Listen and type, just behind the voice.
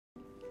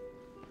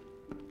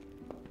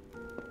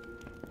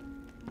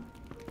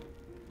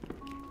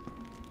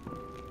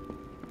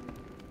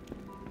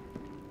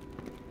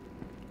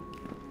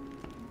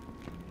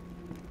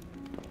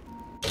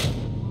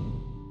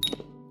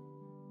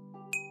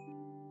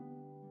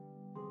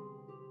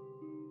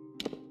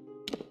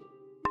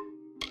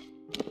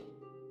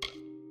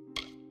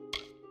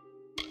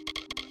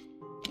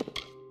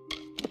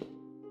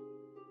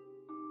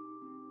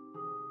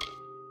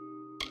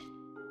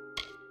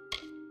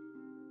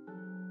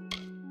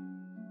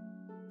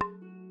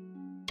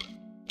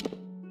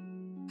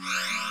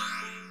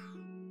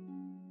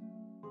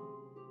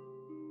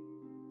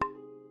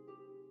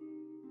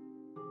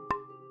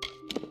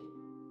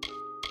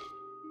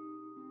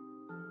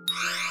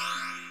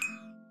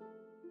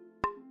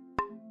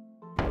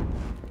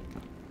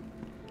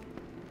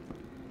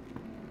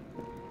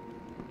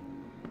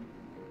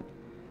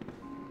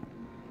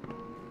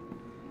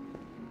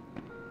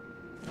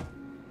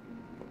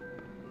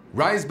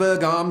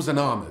Reisberg Arms and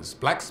Armours,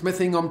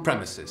 blacksmithing on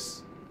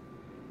premises.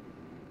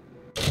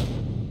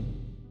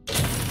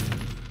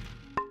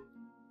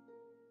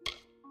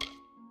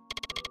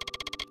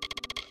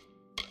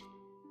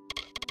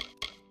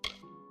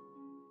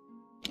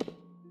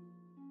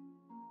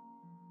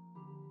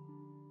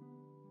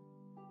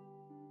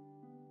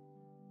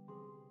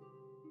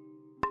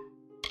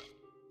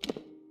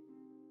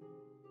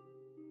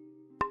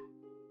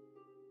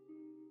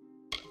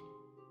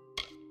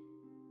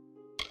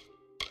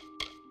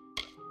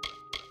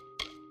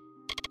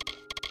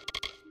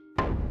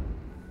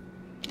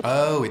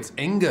 Oh, it's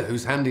Inga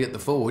who's handy at the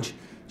forge.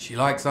 She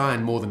likes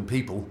iron more than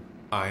people.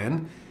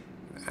 Iron.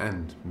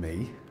 And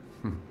me.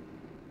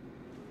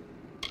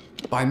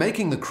 By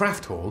making the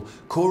craft hall,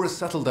 Cora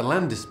settled a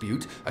land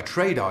dispute, a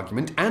trade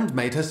argument, and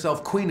made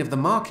herself queen of the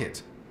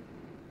market.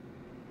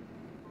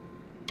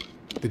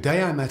 The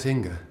day I met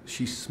Inga,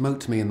 she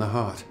smote me in the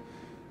heart.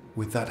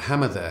 With that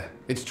hammer there,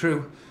 it's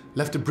true,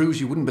 left a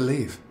bruise you wouldn't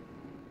believe.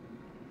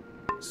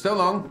 So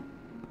long.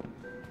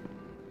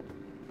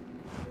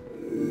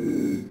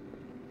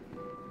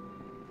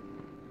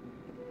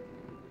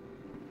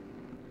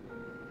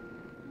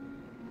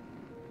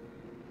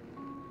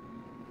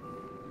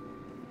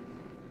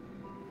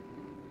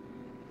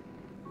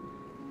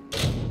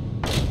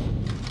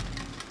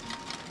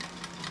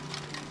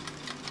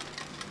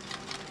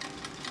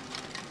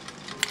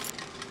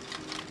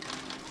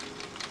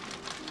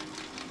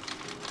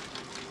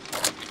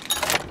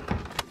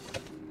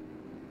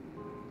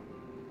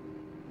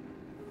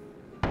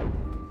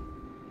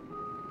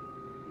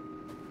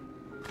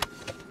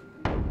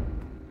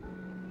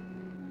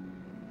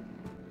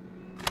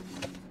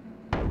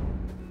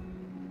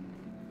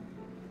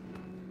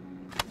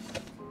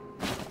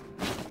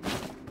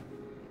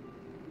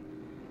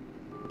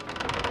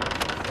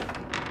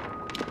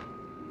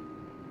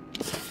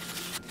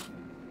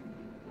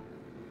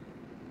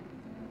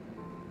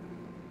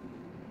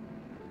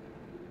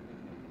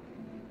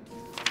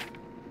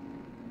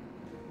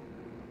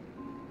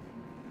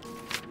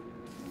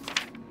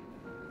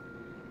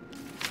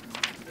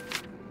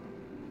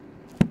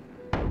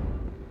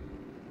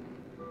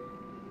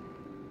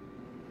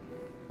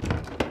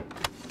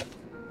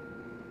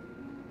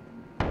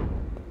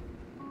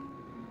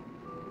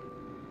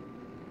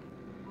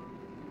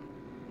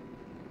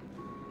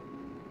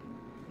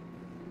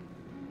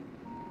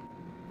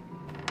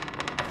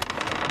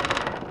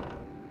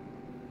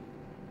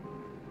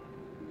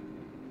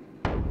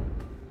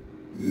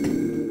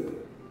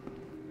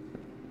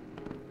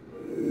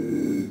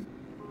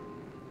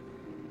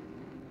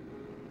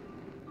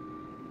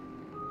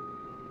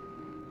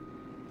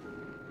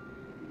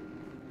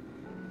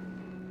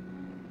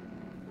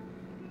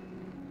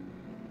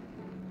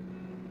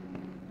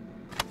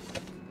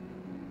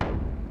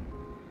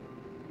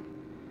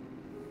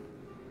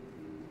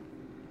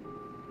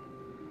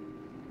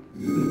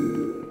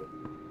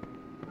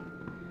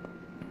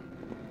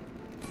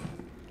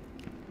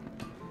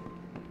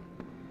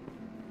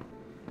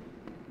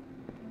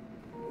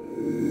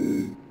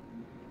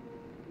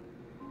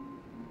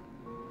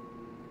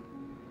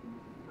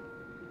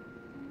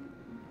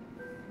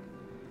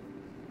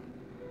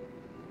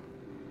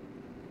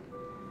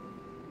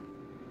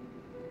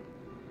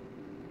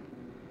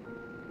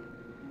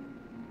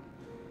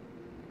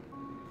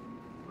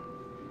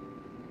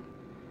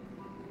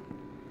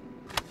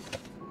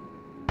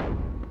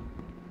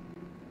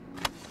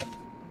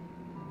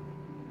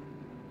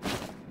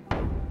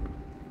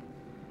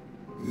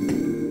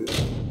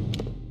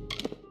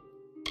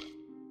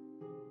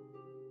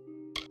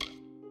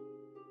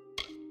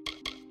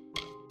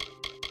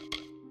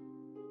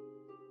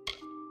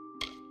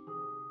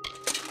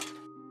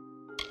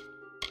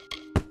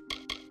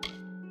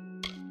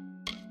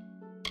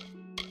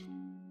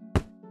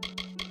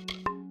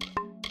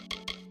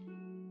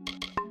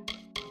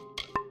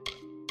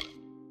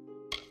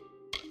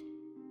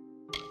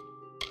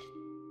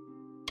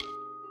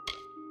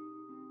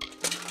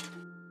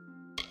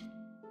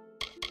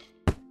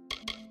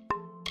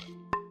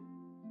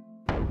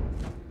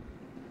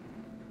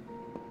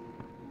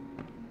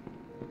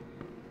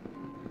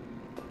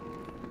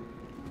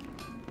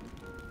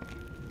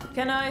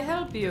 Can I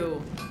help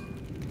you?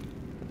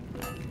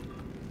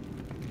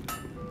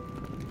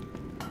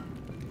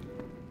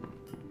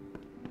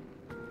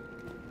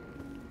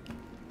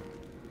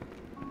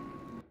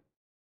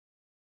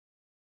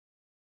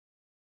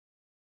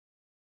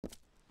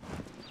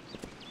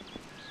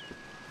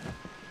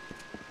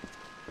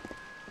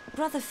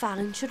 Brother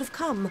Fallon should have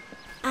come.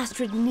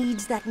 Astrid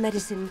needs that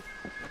medicine.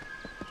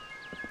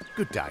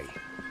 Good day.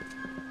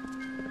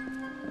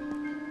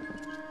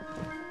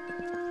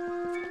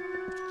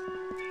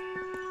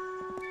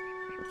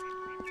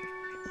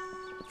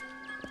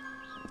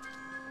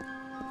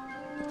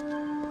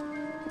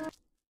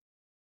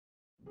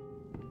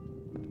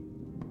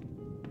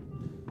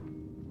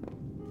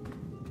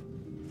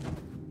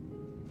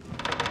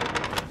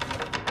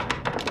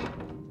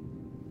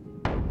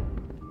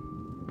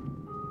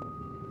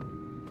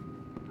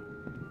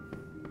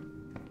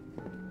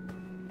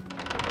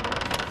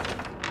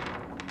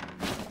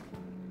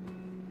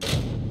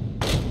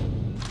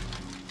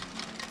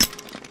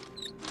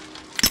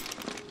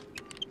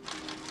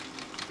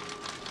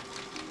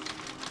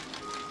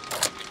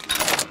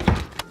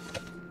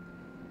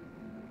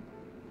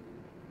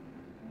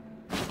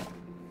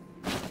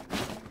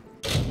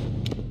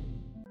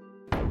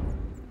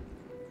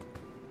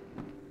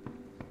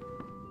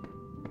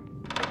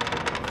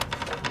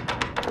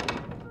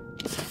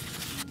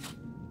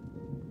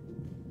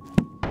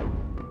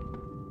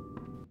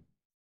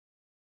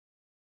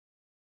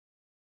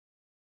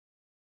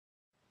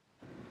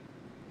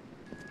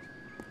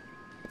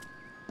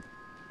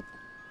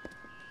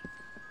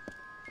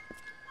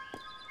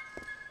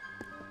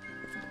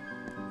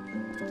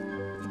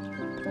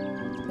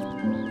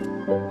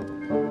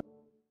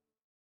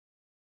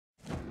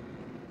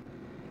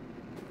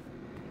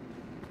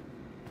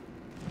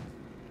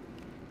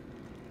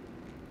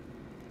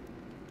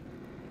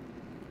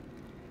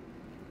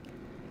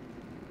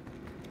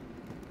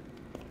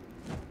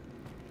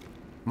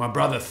 My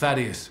brother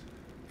Thaddeus.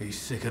 He's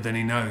sicker than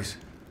he knows.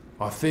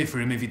 I fear for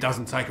him if he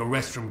doesn't take a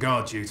rest from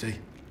guard duty.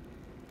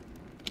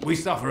 We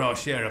suffer our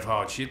share of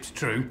hardships,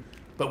 true,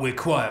 but we're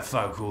quiet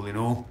folk all in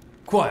all.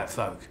 Quiet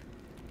folk.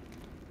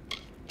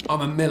 I'm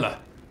a miller.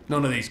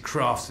 None of these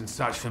crafts and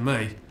such for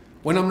me.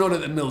 When I'm not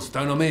at the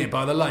millstone, I'm here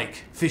by the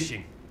lake,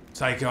 fishing.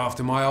 Take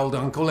after my old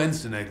Uncle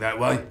Ensenegg that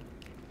way.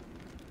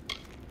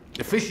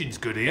 The fishing's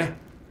good here,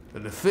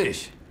 but the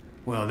fish,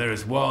 well, they're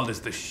as wild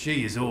as the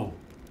she is all.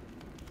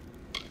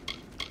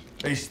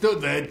 He stood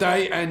there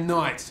day and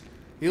night.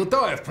 He'll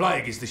die of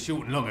plague is the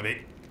short and long of it.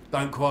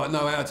 Don't quite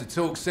know how to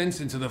talk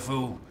sense into the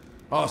fool.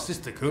 Our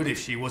sister could if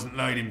she wasn't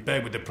laid in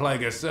bed with the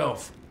plague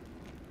herself.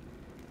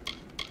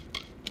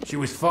 She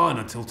was fine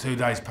until 2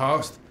 days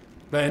passed.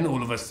 Then,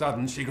 all of a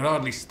sudden, she could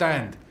hardly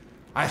stand.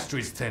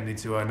 Astrid's tending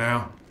to her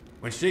now.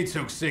 When she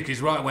took sick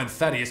is right when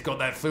Thaddeus got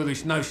that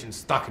foolish notion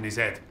stuck in his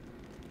head.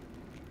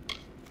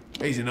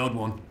 He's an odd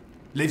one.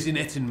 Lives in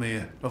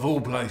Ettenmere, of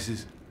all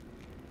places.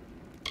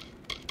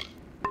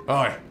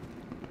 Aye.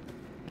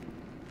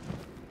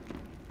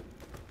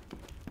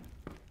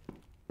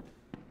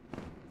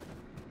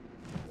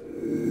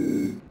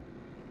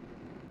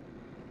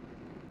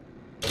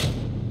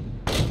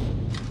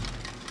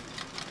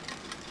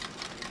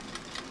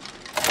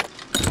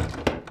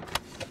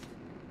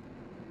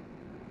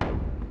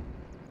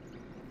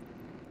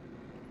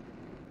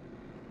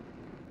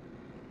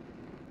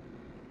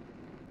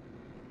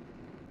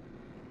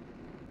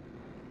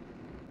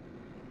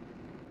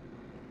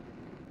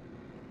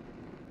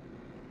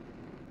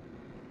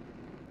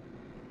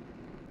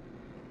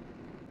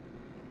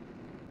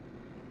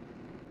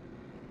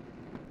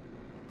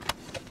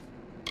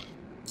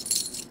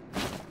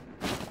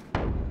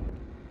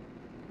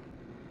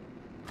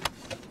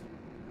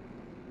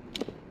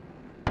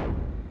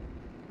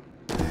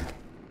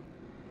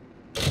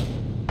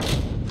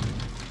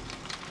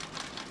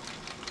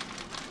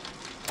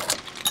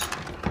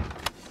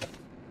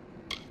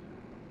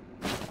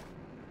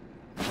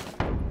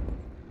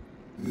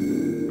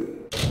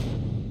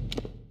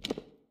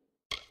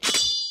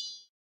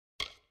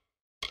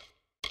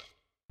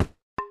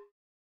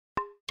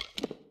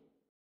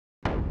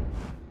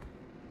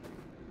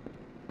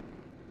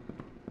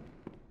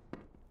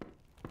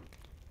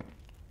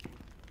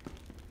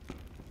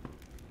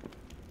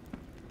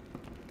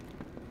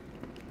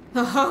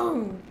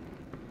 Oh!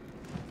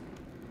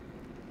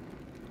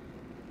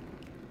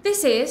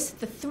 This is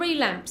the 3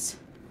 lamps.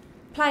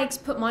 Plague's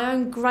put my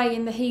own grey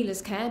in the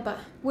healer's care, but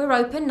we're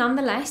open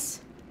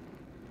nonetheless.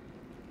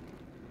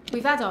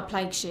 We've had our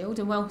plague shield,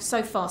 and well,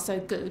 so far so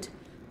good.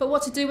 But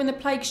what to do when the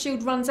plague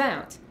shield runs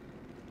out?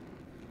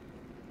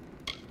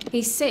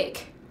 He's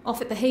sick,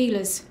 off at the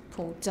healer's,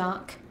 poor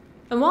duck.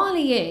 And while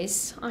he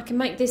is, I can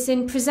make this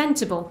inn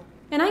presentable.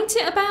 And ain't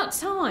it about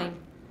time?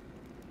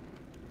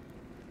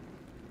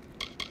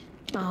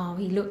 Oh,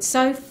 he looked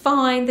so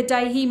fine the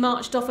day he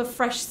marched off a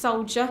fresh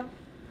soldier.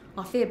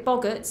 I fear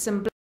boggarts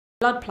and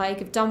blood plague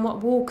have done what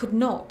war could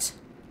not.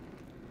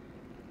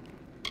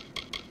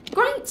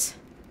 Great!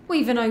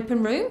 We've an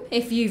open room,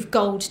 if you've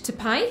gold to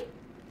pay.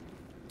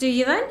 Do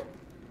you then?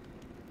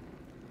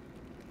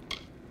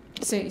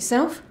 Suit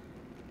yourself.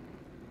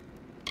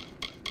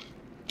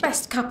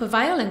 Best cup of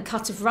ale and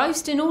cut of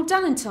roast in all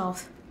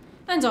Dannentarth.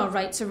 And our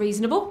rates are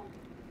reasonable.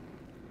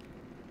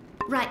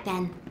 Right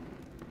then.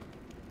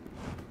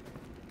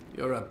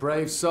 You're a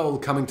brave soul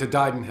coming to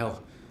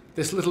Didenhill.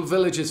 This little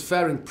village is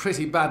faring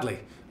pretty badly,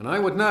 and I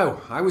would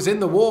know. I was in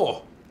the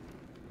war.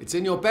 It's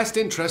in your best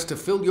interest to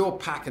fill your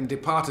pack and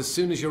depart as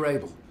soon as you're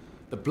able.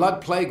 The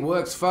blood plague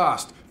works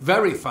fast,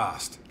 very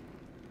fast.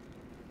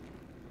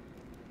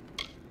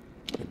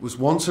 It was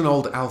once an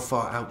old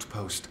Alfar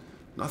outpost.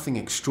 Nothing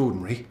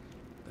extraordinary.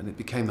 Then it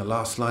became the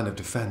last line of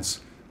defence,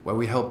 where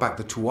we held back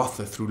the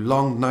Tuatha through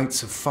long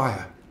nights of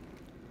fire.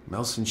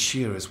 Melson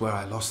Shear is where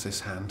I lost this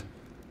hand.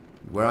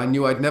 Where I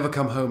knew I'd never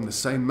come home the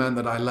same man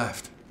that I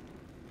left.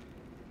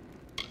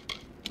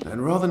 I'd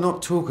rather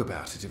not talk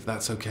about it, if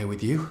that's okay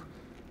with you.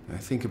 I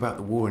think about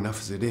the war enough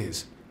as it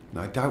is,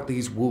 and I doubt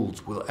these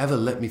wolves will ever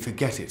let me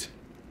forget it.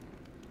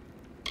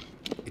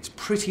 It's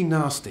pretty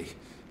nasty,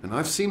 and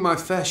I've seen my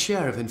fair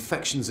share of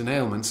infections and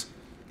ailments.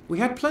 We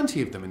had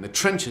plenty of them in the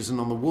trenches and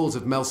on the walls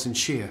of Melson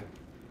Shear.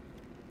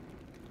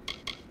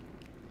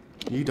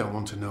 You don't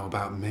want to know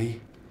about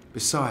me.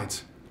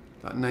 Besides,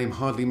 that name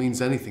hardly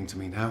means anything to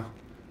me now.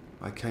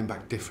 I came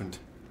back different,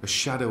 a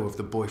shadow of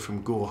the boy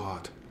from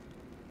Gorehart.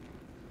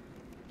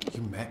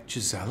 You met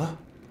Gisela?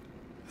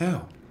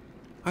 How?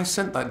 I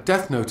sent that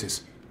death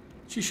notice.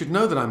 She should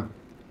know that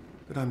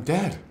I'm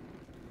dead.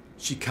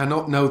 She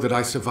cannot know that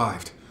I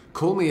survived.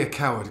 Call me a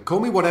coward,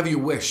 call me whatever you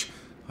wish.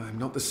 I am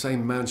not the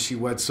same man she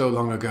wed so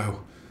long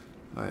ago.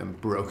 I am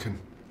broken.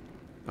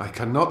 I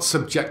cannot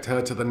subject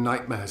her to the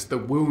nightmares, the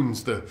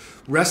wounds, the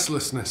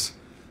restlessness.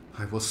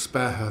 I will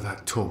spare her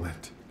that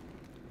torment.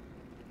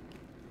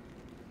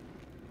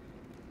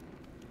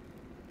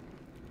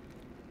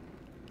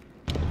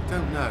 I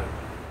don't know.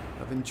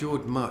 I've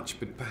endured much,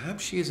 but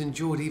perhaps she has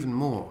endured even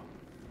more.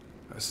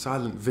 A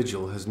silent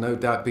vigil has no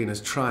doubt been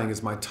as trying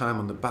as my time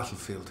on the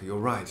battlefield. You're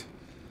right.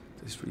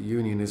 This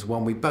reunion is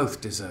one we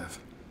both deserve.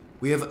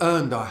 We have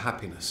earned our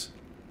happiness.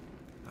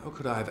 How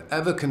could I have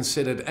ever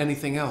considered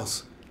anything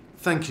else?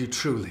 Thank you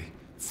truly.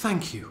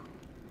 Thank you.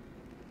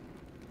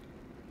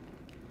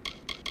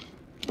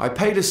 I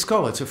paid a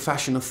scholar to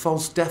fashion a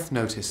false death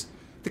notice,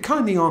 the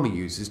kind the army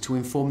uses to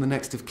inform the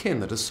next of kin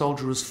that a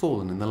soldier has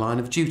fallen in the line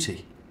of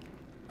duty.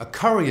 A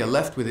courier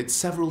left with it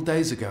several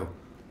days ago.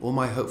 All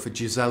my hope for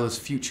Gisella's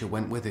future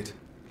went with it.